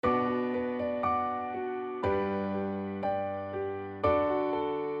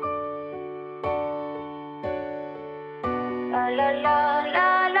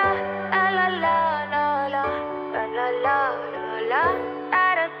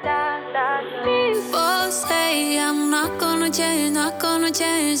change, not gonna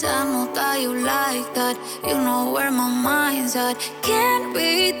change. I know that you like that. You know where my mind's at. Can't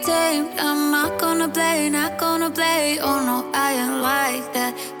be tamed. I'm not gonna play, not gonna play. Oh no, I ain't like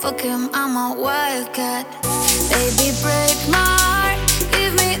that. Fuck him, I'm a wildcat. Baby, break my heart.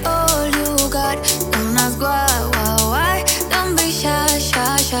 Give me all you got. Don't ask why. Don't be shy,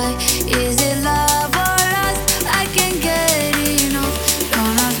 shy, shy. Is it love or lust? I can't get enough.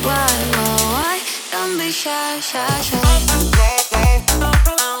 Don't ask why. Don't be shy, shy, shy.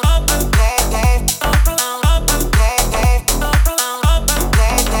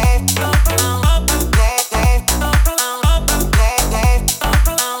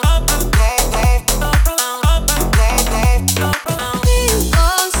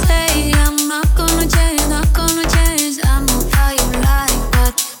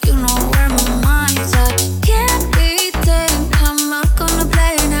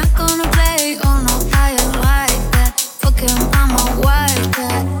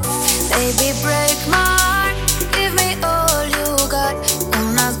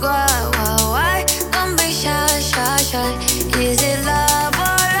 Is it love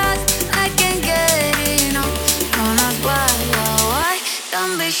or lust? I can't get enough. Don't ask why.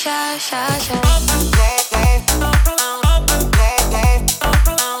 Don't be shy, shy, shy.